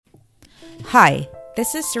Hi,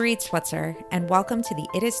 this is Sarit Switzer, and welcome to the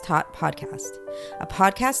It Is Taught podcast, a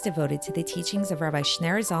podcast devoted to the teachings of Rabbi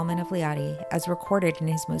Shneur Zalman of Liadi as recorded in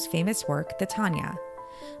his most famous work, the Tanya.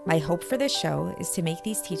 My hope for this show is to make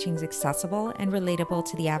these teachings accessible and relatable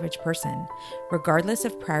to the average person, regardless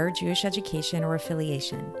of prior Jewish education or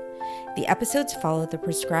affiliation. The episodes follow the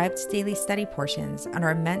prescribed daily study portions and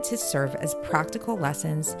are meant to serve as practical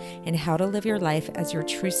lessons in how to live your life as your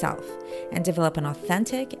true self and develop an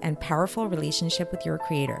authentic and powerful relationship with your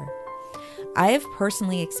Creator. I have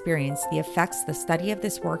personally experienced the effects the study of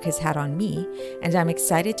this work has had on me, and I'm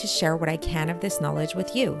excited to share what I can of this knowledge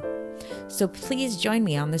with you. So please join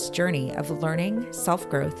me on this journey of learning,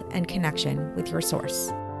 self-growth, and connection with your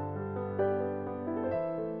source.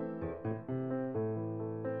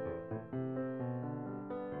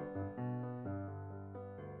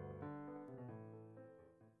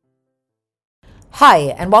 Hi,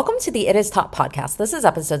 and welcome to the It Is Taught podcast. This is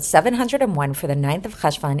episode 701 for the 9th of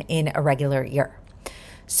Cheshvan in a regular year.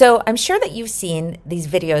 So I'm sure that you've seen these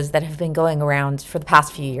videos that have been going around for the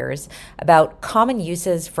past few years about common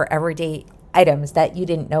uses for everyday items that you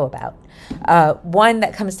didn't know about. One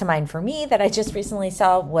that comes to mind for me that I just recently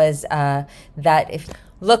saw was that if you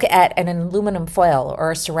look at an aluminum foil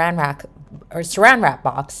or a saran wrap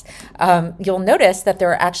box, you'll notice that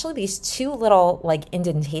there are actually these two little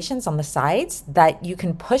indentations on the sides that you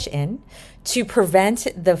can push in to prevent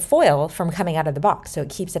the foil from coming out of the box. So it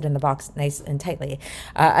keeps it in the box nice and tightly.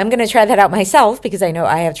 I'm going to try that out myself because I know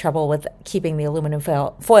I have trouble with keeping the aluminum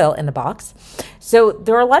foil in the box. So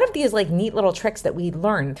there are a lot of these neat little tricks that we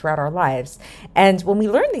learn throughout our lives. And when we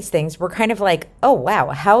learn these things, we're kind of like, oh, wow,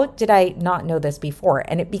 how did I not know this before?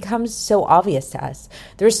 And it becomes so obvious to us.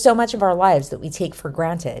 There's so much of our lives that we take for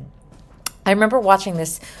granted. I remember watching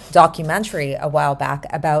this documentary a while back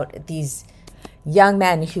about these young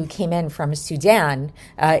men who came in from Sudan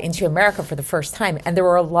into America for the first time. And there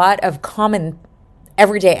were a lot of common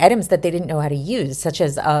everyday items that they didn't know how to use, such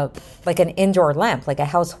as an indoor lamp, like a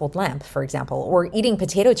household lamp, for example, or eating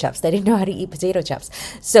potato chips. They didn't know how to eat potato chips.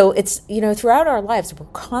 So it's, throughout our lives, we're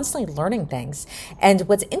constantly learning things. And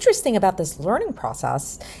what's interesting about this learning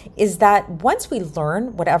process is that once we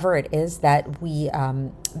learn whatever it is that we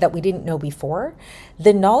didn't know before,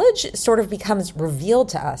 the knowledge sort of becomes revealed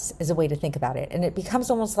to us as a way to think about it. And it becomes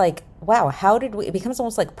almost like, wow, it becomes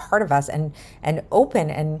almost like part of us and open.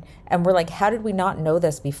 And we're like, how did we not know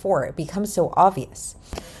this before? It becomes so obvious.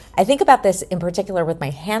 I think about this in particular with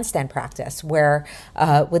my handstand practice, where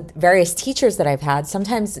with various teachers that I've had,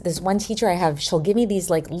 sometimes this one teacher I have, she'll give me these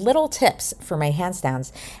little tips for my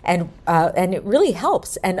handstands, and it really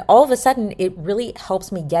helps. And all of a sudden, it really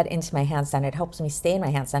helps me get into my handstand. It helps me stay in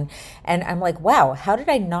my handstand. And I'm like, wow, how did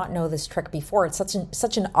I not know this trick before? It's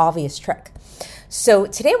such an obvious trick. So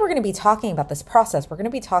today we're going to be talking about this process. We're going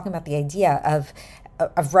to be talking about the idea of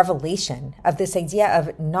revelation, of this idea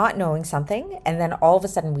of not knowing something, and then all of a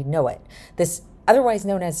sudden we know it. This otherwise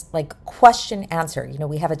known as question answer.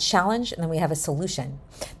 We have a challenge and then we have a solution.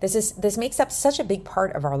 This makes up such a big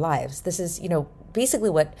part of our lives. This is, basically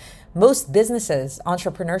what most businesses,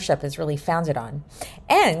 entrepreneurship is really founded on.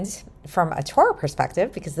 And from a Torah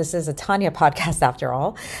perspective, because this is a Tanya podcast after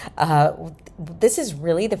all, this is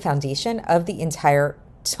really the foundation of the entire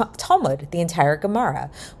Talmud, the entire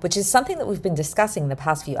Gemara, which is something that we've been discussing in the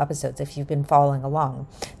past few episodes if you've been following along.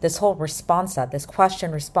 This whole responsa, this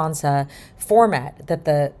question-responsa format that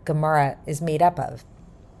the Gemara is made up of.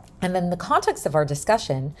 And then in the context of our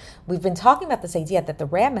discussion, we've been talking about this idea that the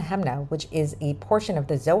Re'eh Mehemna, which is a portion of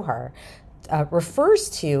the Zohar, refers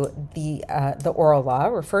to the oral law,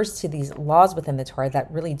 refers to these laws within the Torah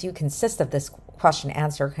that really do consist of this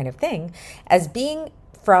question-answer kind of thing, as being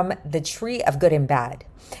from the tree of good and bad.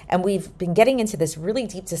 And we've been getting into this really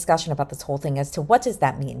deep discussion about this whole thing as to what does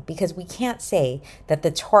that mean? Because we can't say that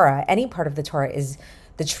the Torah, any part of the Torah, is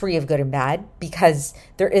the tree of good and bad, because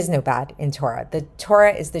there is no bad in Torah. The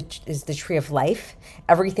Torah is the tree of life.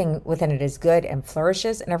 Everything within it is good and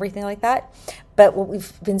flourishes and everything like that. But what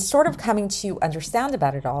we've been sort of coming to understand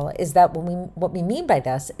about it all is that what we mean by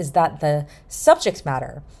this is that the subject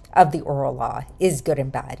matter of the oral law is good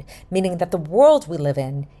and bad, meaning that the world we live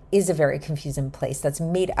in is a very confusing place that's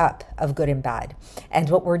made up of good and bad. And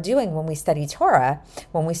what we're doing when we study Torah,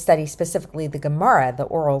 when we study specifically the Gemara, the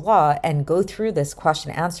oral law, and go through this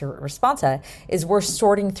question-answer responsa, is we're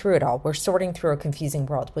sorting through it all. We're sorting through a confusing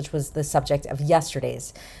world, which was the subject of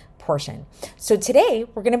yesterday's portion. So today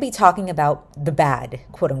we're going to be talking about the bad,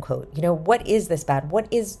 quote unquote. What is this bad? What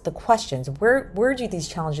is the questions? Where do these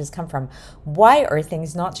challenges come from? Why are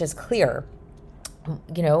things not just clear?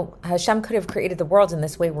 Hashem could have created the world in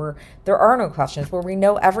this way where there are no questions, where we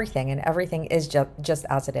know everything and everything is just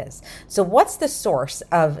as it is. So what's the source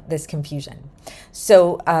of this confusion?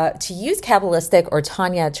 So to use Kabbalistic or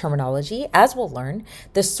Tanya terminology, as we'll learn,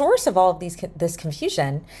 the source of all of this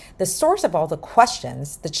confusion, the source of all the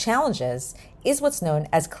questions, the challenges, is what's known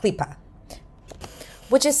as klipa,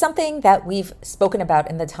 which is something that we've spoken about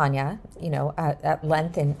in the Tanya, at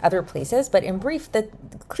length in other places. But in brief, the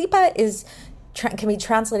klipa can be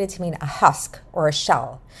translated to mean a husk or a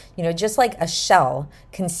shell. Just like a shell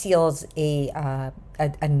conceals a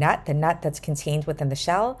nut, the nut that's contained within the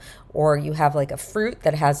shell, or you have like a fruit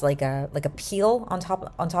that has like a peel on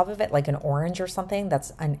top of it, like an orange or something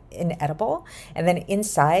that's inedible, and then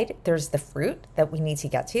inside there's the fruit that we need to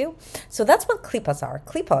get to. So that's what klipos are.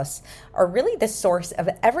 Klipos are really the source of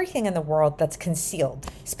everything in the world that's concealed,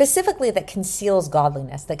 specifically that conceals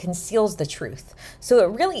godliness, that conceals the truth. So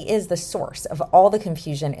it really is the source of all the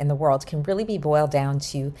confusion in the world, can really be boiled down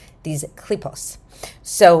to these klipos.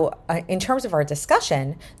 So in terms of our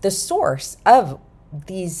discussion, the source of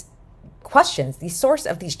these questions, the source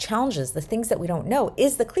of these challenges, the things that we don't know,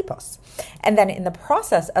 is the klipos. And then in the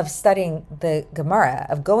process of studying the Gemara,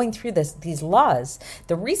 of going through these laws,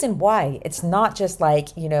 the reason why it's not just like,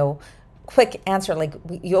 quick answer, like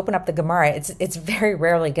you open up the Gemara, it's very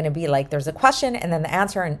rarely going to be like there's a question and then the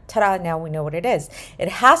answer and ta-da, now we know what it is. It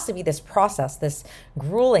has to be this process, this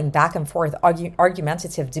grueling back and forth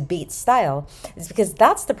argumentative debate style, is because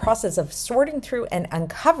that's the process of sorting through and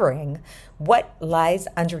uncovering what lies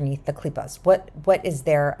underneath the klipas, what is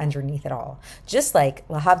there underneath it all. Just like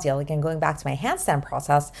lahavdil, again, going back to my handstand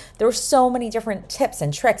process, there were so many different tips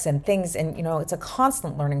and tricks and things, and it's a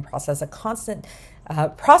constant learning process, a constant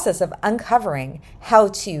process of uncovering how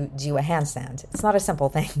to do a handstand. It's not a simple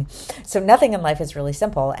thing. So nothing in life is really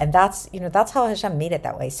simple. And that's how Hashem made it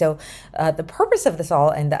that way. So the purpose of this all,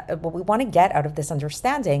 and what we want to get out of this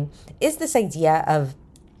understanding, is this idea of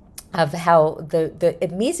how the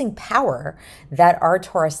amazing power that our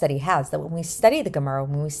Torah study has, that when we study the Gemara,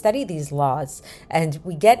 when we study these laws, and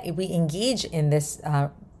we engage in this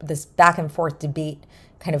back and forth debate,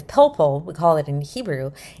 kind of pilpul, we call it in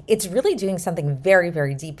Hebrew, it's really doing something very,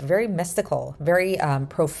 very deep, very mystical, very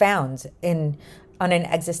profound on an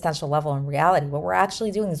existential level in reality. What we're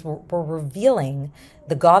actually doing is we're revealing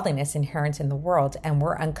the godliness inherent in the world, and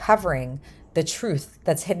we're uncovering the truth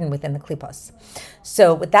that's hidden within the klipos.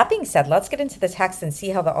 So with that being said, let's get into the text and see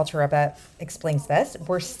how the Alter Rebbe explains this.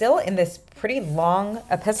 We're still in this pretty long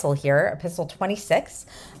epistle here, epistle 26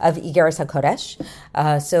 of Igeres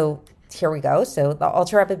HaKodesh. So here we go. So the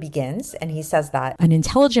Alter Rebbe begins, and he says that an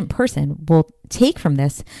intelligent person will take from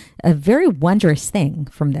this a very wondrous thing,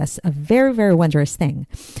 a very, very wondrous thing,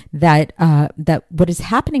 that what is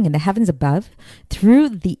happening in the heavens above through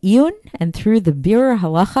the Iyun and through the Birur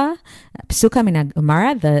Halacha, Psuka Min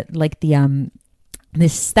Gemara,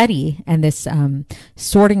 this study and this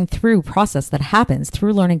sorting through process that happens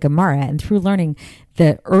through learning Gemara and through learning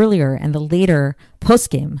the earlier and the later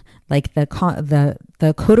poskim, like the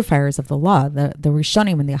codifiers of the law, the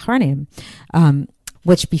Rishonim and the Acharnim,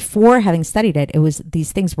 which before having studied it,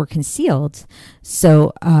 these things were concealed.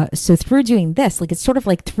 So through doing this, like it's sort of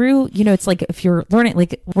like through, it's like if you're learning,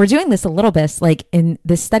 like we're doing this a little bit, like in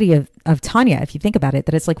this study of Tanya, if you think about it,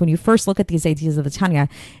 that it's like when you first look at these ideas of the Tanya,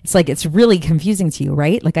 it's like it's really confusing to you,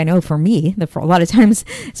 right? Like I know for me, that for a lot of times,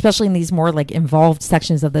 especially in these more like involved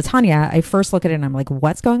sections of the Tanya, I first look at it and I'm like,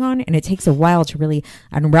 what's going on? And it takes a while to really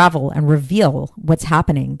unravel and reveal what's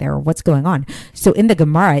happening there, what's going on. So in the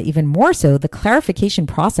Gemara, even more so, the clarification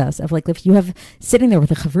process of like, if you have sitting there with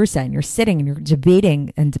a chavrusa and you're sitting and you're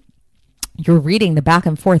debating and you're reading the back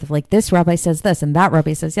and forth of like, this rabbi says this and that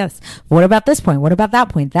rabbi says yes. What about this point? What about that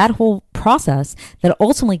point? That whole process that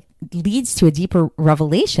ultimately leads to a deeper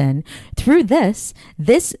revelation through this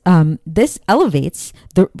elevates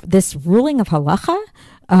this ruling of halacha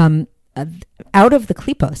out of the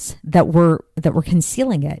klipos that were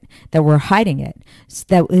concealing it, that were hiding it,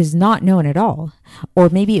 that is not known at all, or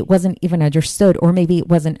maybe it wasn't even understood, or maybe it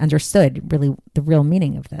wasn't understood really the real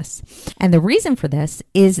meaning of this. And the reason for this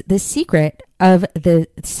is the secret of the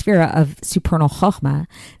sphera of supernal chokhmah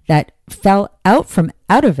that fell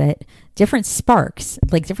out of it. Different sparks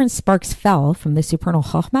fell from the supernal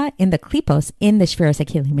chokhmah in the klipos, in the shviras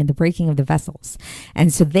hakelim, in the breaking of the vessels.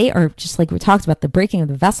 And so they are, just like we talked about the breaking of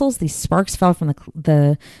the vessels, these sparks fell from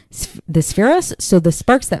the spheras. So the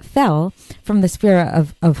sparks that fell from the sphera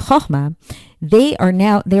of chokhmah, they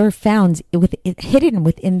are found hidden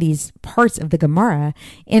within these parts of the Gemara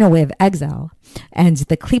in a way of exile. And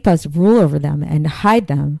the klipos rule over them and hide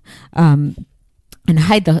them, and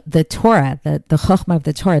hide the Torah, the chokhmah of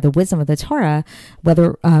the Torah, the wisdom of the Torah,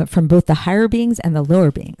 whether from both the higher beings and the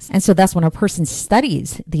lower beings. And so that's when a person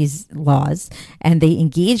studies these laws and they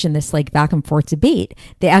engage in this like back and forth debate,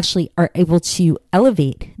 they actually are able to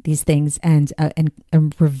elevate these things and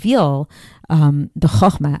reveal the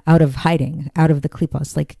chokhmah out of hiding, out of the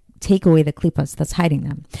klipos, like take away the klipos that's hiding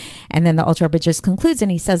them. And then the Alter Rebbe just concludes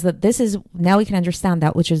and he says that this is, now we can understand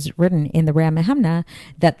that which is written in the Re'eh Mehemna,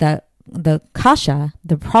 that the kasha,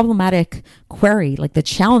 the problematic query, like the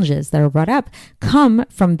challenges that are brought up, come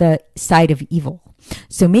from the side of evil.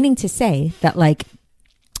 So meaning to say that like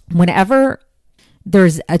whenever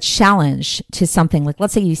there's a challenge to something, like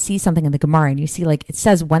let's say you see something in the Gemara and you see like it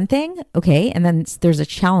says one thing, okay, and then there's a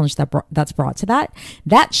challenge that's brought to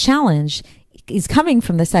that challenge is coming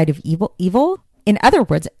from the side of evil. In other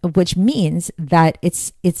words, which means that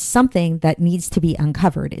it's something that needs to be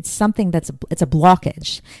uncovered. It's something it's a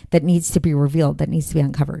blockage that needs to be revealed, that needs to be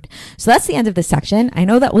uncovered. So that's the end of this section. I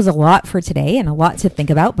know that was a lot for today and a lot to think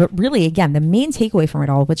about, but really, again, the main takeaway from it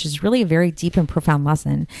all, which is really a very deep and profound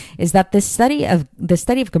lesson, is that the study of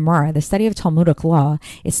Gemara, the study of Talmudic law,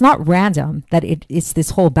 it's not random that it's this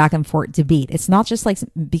whole back and forth debate. It's not just like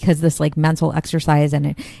because this like mental exercise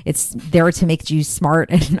and it's there to make you smart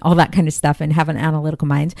and all that kind of stuff and have an analytical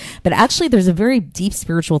mind, but actually there's a very deep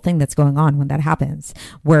spiritual thing that's going on when that happens,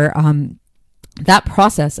 where that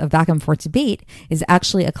process of back and forth debate is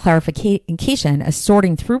actually a clarification, a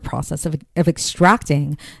sorting through process of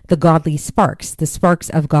extracting the godly sparks, the sparks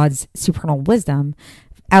of God's supernal wisdom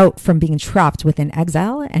out from being trapped within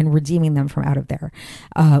exile and redeeming them from out of there,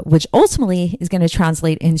 which ultimately is going to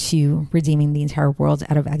translate into redeeming the entire world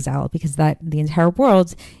out of exile, because that the entire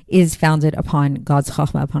world is founded upon God's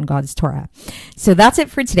chokhmah, upon God's Torah. So that's it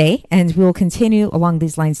for today, and we will continue along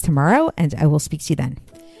these lines tomorrow, and I will speak to you then.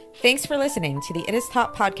 Thanks for listening to the It Is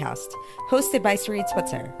Taught podcast, hosted by Sarit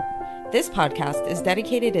Switzer. This podcast is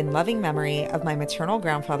dedicated in loving memory of my maternal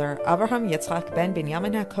grandfather, Avraham Yitzchak ben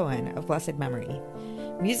Binyamin HaKohen of blessed memory.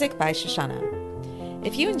 Music by Shoshana.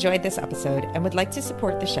 If you enjoyed this episode and would like to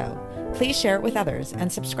support the show, please share it with others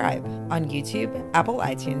and subscribe on YouTube, Apple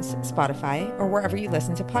iTunes, Spotify, or wherever you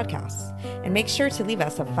listen to podcasts. And make sure to leave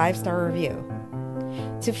us a 5-star review.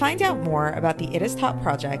 To find out more about the It Is Taught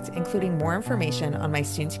project, including more information on my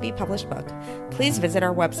soon-to-be published book, please visit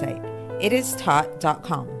our website,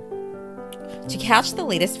 itistaught.com. To catch the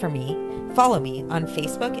latest from me, follow me on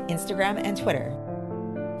Facebook, Instagram, and Twitter.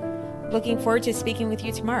 Looking forward to speaking with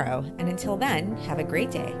you tomorrow, and until then, have a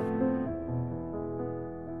great day.